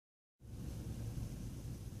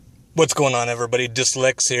What's going on, everybody?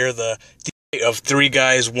 DISLEX here, the of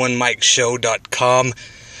 3guys1micshow.com.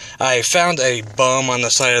 I found a bum on the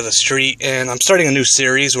side of the street, and I'm starting a new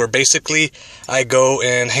series where basically I go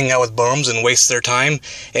and hang out with bums and waste their time.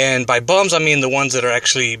 And by bums, I mean the ones that are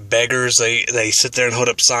actually beggars. They sit there and hold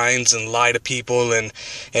up signs and lie to people and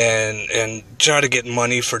try to get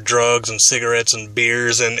money for drugs and cigarettes and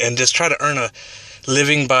beers and just try to earn a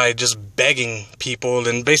living by just begging people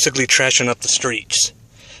and basically trashing up the streets.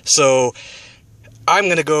 So I'm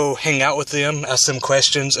going to go hang out with them, ask them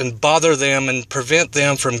questions, and bother them and prevent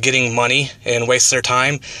them from getting money and waste their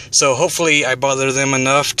time. So hopefully I bother them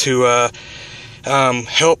enough to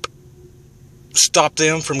help stop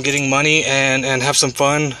them from getting money and have some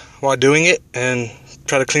fun while doing it and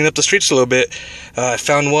try to clean up the streets a little bit. I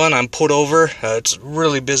found one. I'm pulled over. It's a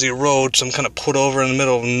really busy road, so I'm kind of pulled over in the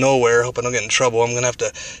middle of nowhere. Hope I don't get in trouble. I'm going to have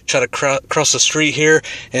to try to cross the street here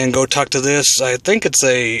and go talk to this. I think it's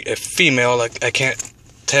a female. Like, I can't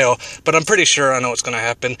tell, but I'm pretty sure I know what's going to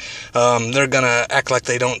happen. They're going to act like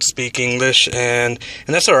they don't speak English, and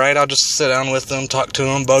that's all right. I'll just sit down with them, talk to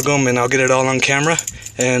them, bug them, and I'll get it all on camera.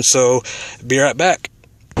 And so, be right back.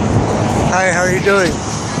 Hi, how are you doing?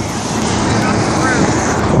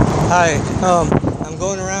 Hi, I'm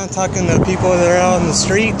going around talking to people that are out on the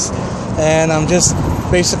streets, and I'm just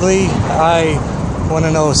basically, I want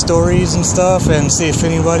to know stories and stuff and see if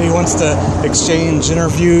anybody wants to exchange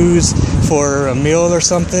interviews for a meal or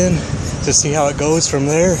something to see how it goes from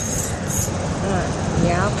there.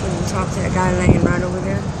 Yeah, can you talk to that guy laying right over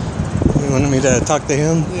there? You want me to talk to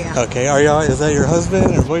him? Yeah. Okay, is that your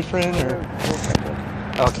husband or boyfriend? Or?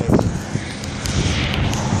 Okay.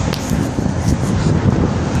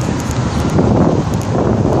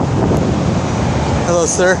 Hello,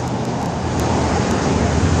 sir.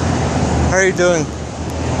 How are you doing?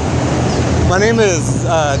 My name is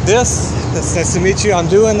Dis. It's nice to meet you. I'm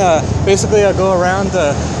doing, basically I go around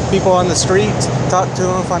to people on the street, talk to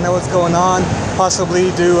them, find out what's going on,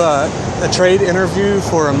 possibly do a trade interview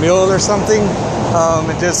for a meal or something.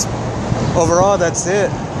 And just, overall, that's it.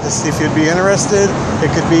 Just see if you'd be interested.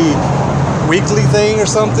 It could be a weekly thing or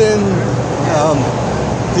something.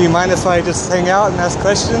 Do you mind if I just hang out and ask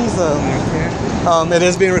questions? It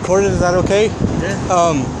is being recorded, is that okay?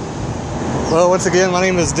 Yeah. Well, once again, my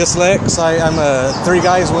name is DISLEX. I'm a 3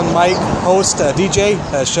 Guys 1 Mic host, DJ,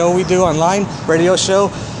 a show we do online, radio show.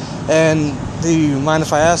 And do you mind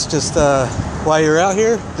if I ask just why you're out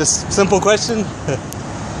here? Just simple question?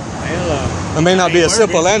 Well, it may not be a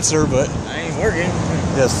simple answer, but... I ain't working.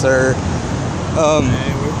 Yes, sir. We're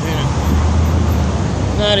kind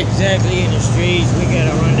of not exactly in the streets. We got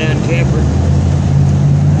a rundown camper.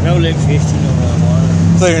 No electricity, no running water.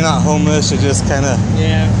 So you're not homeless, you're just kind of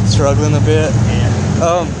struggling a bit.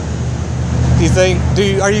 Yeah. Do you think?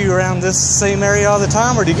 Are you around this same area all the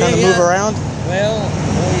time, or do you kind of move around? Well,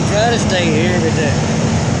 we try to stay here, but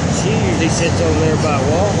she usually sits over there by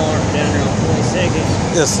Walmart down there on 22nd.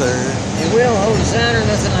 Yes, sir. And we don't hold a sign or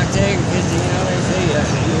nothing like that because they say you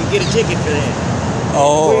get a ticket for that.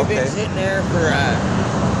 Oh, We've been sitting there for.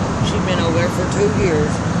 She's been over there for 2 years.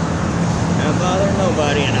 Not bothering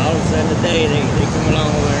nobody, and all of a sudden today they come along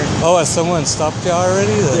over there. Oh, has someone stopped you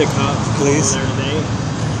already? The cops police? Over there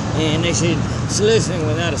today. And they said, soliciting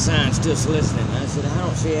without a sign, still soliciting. I said, I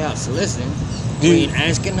don't see how it's soliciting. We ain't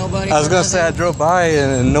asking nobody. I was going to say, I drove by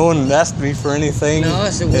and no one asked me for anything. No, I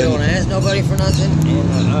said, we don't ask nobody for nothing.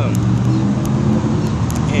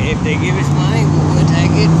 And if they give us money, we'll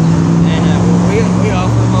take it. And we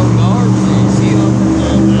offer them old guards, and she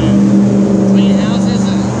offers clean houses.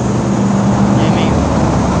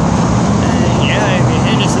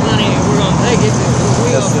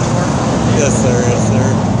 Yes, sir. Yes, sir.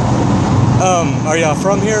 Are y'all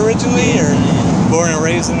from here originally, or born and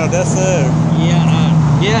raised in Odessa? Or?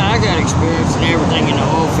 Yeah, I got experience in everything in the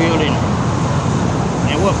oil field, and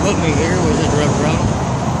what put me here was a drug problem.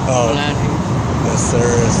 Oh, yes, sir.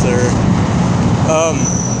 Yes, sir.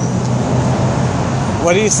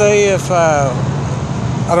 What do you say if I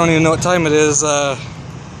don't even know what time it is? Do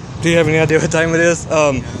you have any idea what time it is?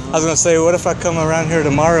 I was gonna say, what if I come around here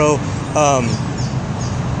tomorrow?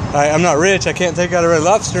 I'm not rich. I can't take out a Red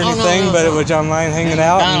Lobster or anything, but would y'all mind hanging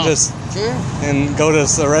out and just and go to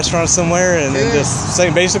a restaurant somewhere and then just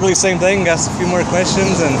basically same thing? Ask a few more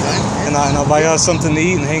questions and I'll buy y'all something to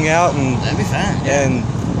eat and hang out and that'd be fine. Yeah. And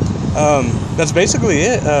that's basically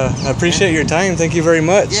it. I appreciate your time. Thank you very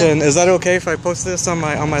much. Yeah. And is that okay if I post this on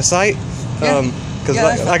my site? Because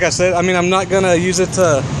like I said, I mean, I'm not gonna use it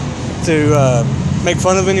to make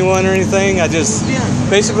fun of anyone or anything. I just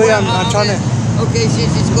basically I'm trying to. Okay,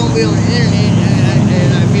 since it's gonna be on the internet,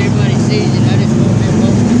 and if anybody sees it, I just want them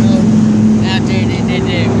folks to know out there that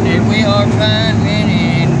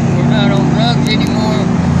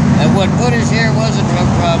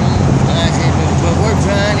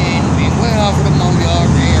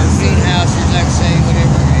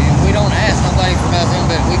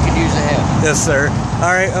Yes, sir.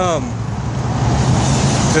 All right.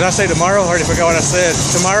 Did I say tomorrow? I already forgot what I said.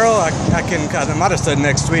 Tomorrow, I might have said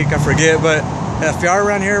next week. I forget. But if you are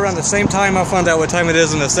around here around the same time, I'll find out what time it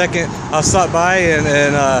is in a second. I'll stop by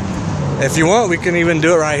and if you want, we can even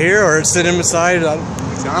do it right here or sit inside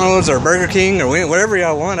McDonald's or Burger King or whatever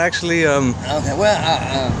y'all want. Actually. Okay. Well,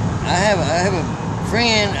 I have a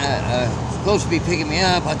friend supposed to be picking me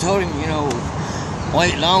up. I told him, you know,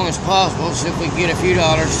 wait long as possible, so if we get a few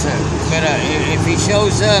dollars. But if he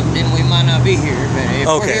shows up, then we might not be here. But if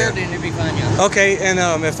we're here, then it'll be fine. Yeah. Okay, and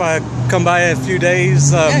if I come by in a few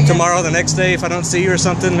days, tomorrow, the next day, if I don't see you or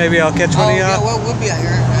something, maybe I'll catch one of y'all. Yeah, well, we'll be out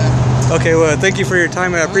here. Okay, well, thank you for your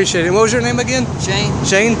time. I appreciate it. What was your name again? Shane.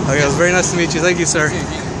 Shane? Okay, it was very nice to meet you. Thank you, sir.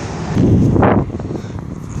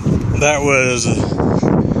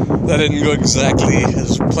 That didn't go exactly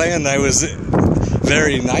as planned. I was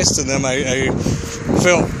very nice to them. I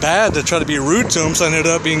felt bad to try to be rude to them, so I ended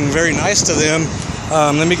up being very nice to them.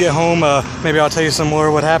 Let me get home. Maybe I'll tell you some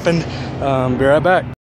more what happened. Be right back.